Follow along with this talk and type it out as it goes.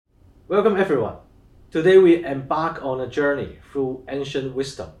Welcome everyone. Today we embark on a journey through ancient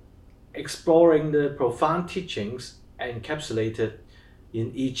wisdom, exploring the profound teachings encapsulated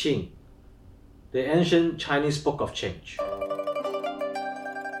in I Ching, the ancient Chinese book of change.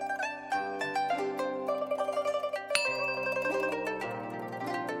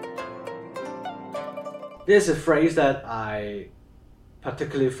 There's a phrase that I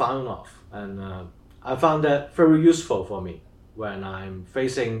particularly found of, and I found that very useful for me when I'm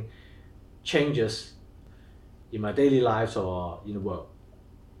facing changes in my daily lives or in the world.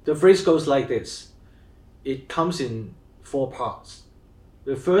 The phrase goes like this. It comes in 4 parts.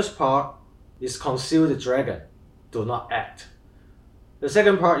 The first part is conceal the dragon, do not act. The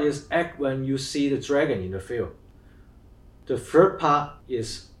second part is act when you see the dragon in the field. The third part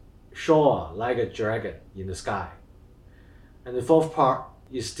is soar like a dragon in the sky. And the fourth part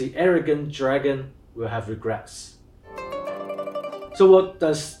is the arrogant dragon will have regrets. So what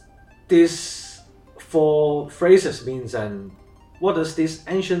does these 4 phrases mean, and what does this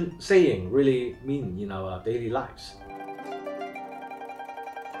ancient saying really mean in our daily lives?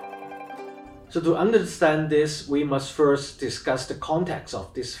 So to understand this, we must first discuss the context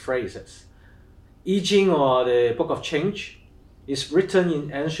of these phrases. I Ching, or the Book of Change, is written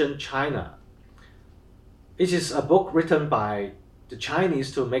in ancient China. It is a book written by the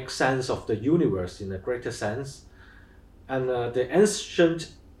Chinese to make sense of the universe in a greater sense, and the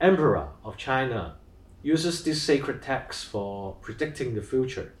ancient emperor of China uses this sacred text for predicting the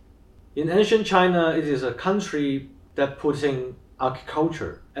future. In ancient China, it is a country that putting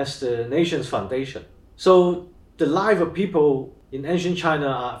agriculture as the nation's foundation. So the life of people in ancient China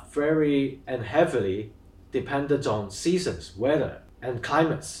are very and heavily dependent on seasons, weather, and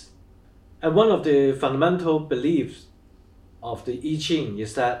climates. And one of the fundamental beliefs of the I Ching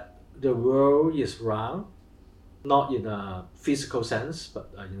is that the world is round, not in a physical sense, but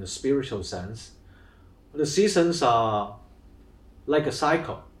in a spiritual sense. The seasons are like a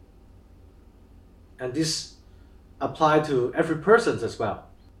cycle. And this applies to every person as well.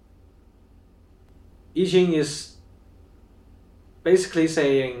 I Ching is basically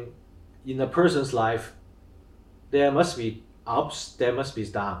saying in a person's life, there must be ups, there must be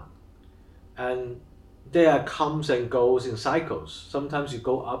downs. And there are comes and goes in cycles. Sometimes you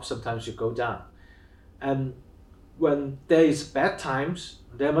go up, sometimes you go down. And when there is bad times,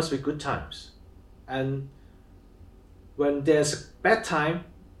 there must be good times. And when there's a bad time,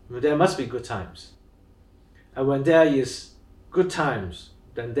 there must be good times. And when there is good times,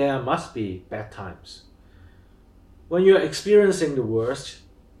 then there must be bad times. When you're experiencing the worst,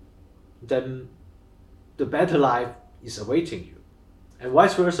 then the better life is awaiting you. And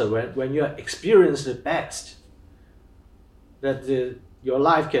vice versa, when you experience the best, that your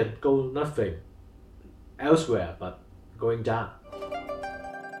life can go nothing elsewhere but going down.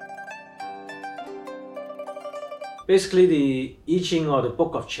 Basically, the I Ching, or the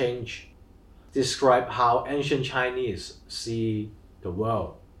Book of Change, describe how ancient Chinese see the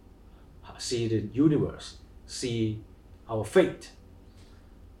world, see the universe, see our fate,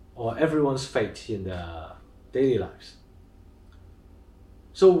 or everyone's fate in their daily lives.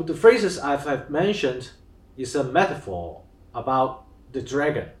 So the phrases I've mentioned is a metaphor about the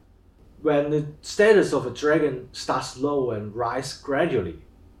dragon. When the status of a dragon starts low and rise gradually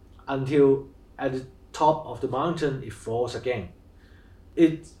until at the top of the mountain it falls again.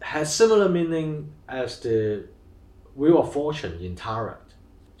 It has similar meaning as the Wheel of Fortune in Tarot.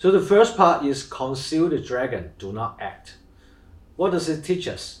 So the first part is conceal the dragon, do not act. What does it teach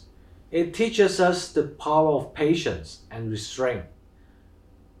us? It teaches us the power of patience and restraint.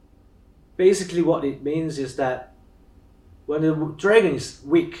 Basically what it means is that when the dragon is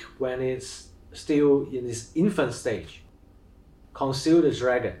weak, when it's still in its infant stage, conceal the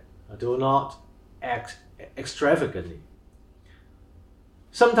dragon, do not act extravagantly.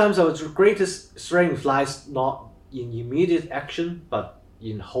 Sometimes our greatest strength lies not in immediate action, but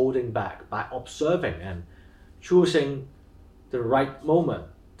in holding back by observing and choosing the right moment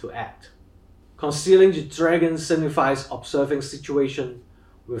to act. Concealing the dragon signifies observing situation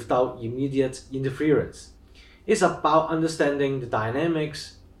without immediate interference. It's about understanding the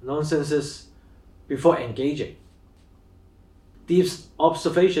dynamics, nonsenses, before engaging. Deep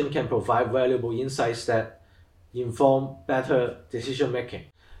observation can provide valuable insights that inform better decision making.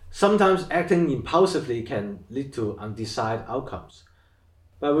 Sometimes acting impulsively can lead to undesired outcomes.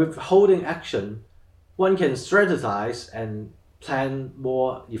 But with holding action, one can strategize and plan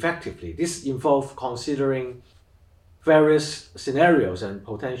more effectively. This involves considering various scenarios and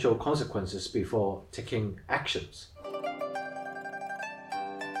potential consequences before taking actions.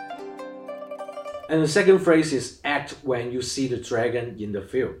 And the second phrase is act when you see the dragon in the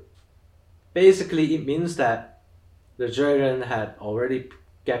field. Basically, it means that the dragon had already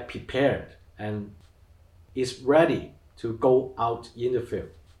get prepared and is ready to go out in the field.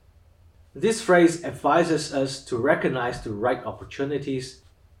 This phrase advises us to recognize the right opportunities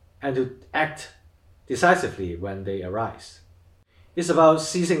and to act decisively when they arise. It's about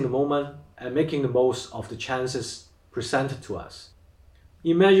seizing the moment and making the most of the chances presented to us.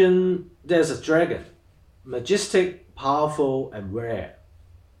 Imagine there's a dragon, majestic, powerful, and rare,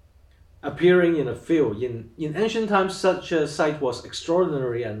 appearing in a field. In ancient times, such a sight was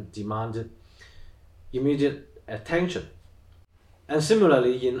extraordinary and demanded immediate attention. And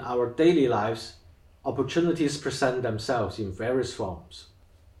similarly, in our daily lives, opportunities present themselves in various forms,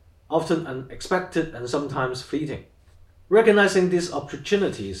 often unexpected and sometimes fleeting. Recognizing these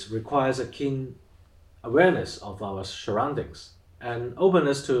opportunities requires a keen awareness of our surroundings and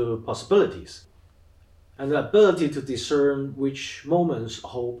openness to possibilities, and the ability to discern which moments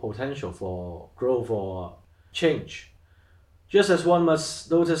hold potential for growth or change. Just as one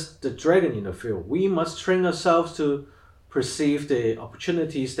must notice the dragon in the field, we must train ourselves to perceive the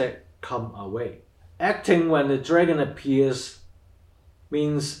opportunities that come our way. Acting when the dragon appears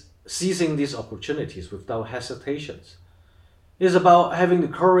means seizing these opportunities without hesitations. It is about having the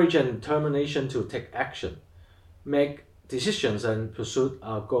courage and determination to take action, make decisions, and pursue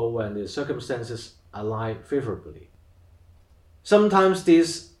our goal when the circumstances align favorably. Sometimes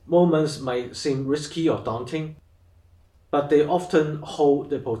these moments might seem risky or daunting, but they often hold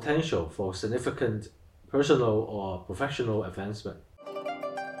the potential for significant personal or professional advancement.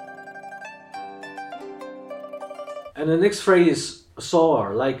 And the next phrase is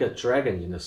soar like a dragon in the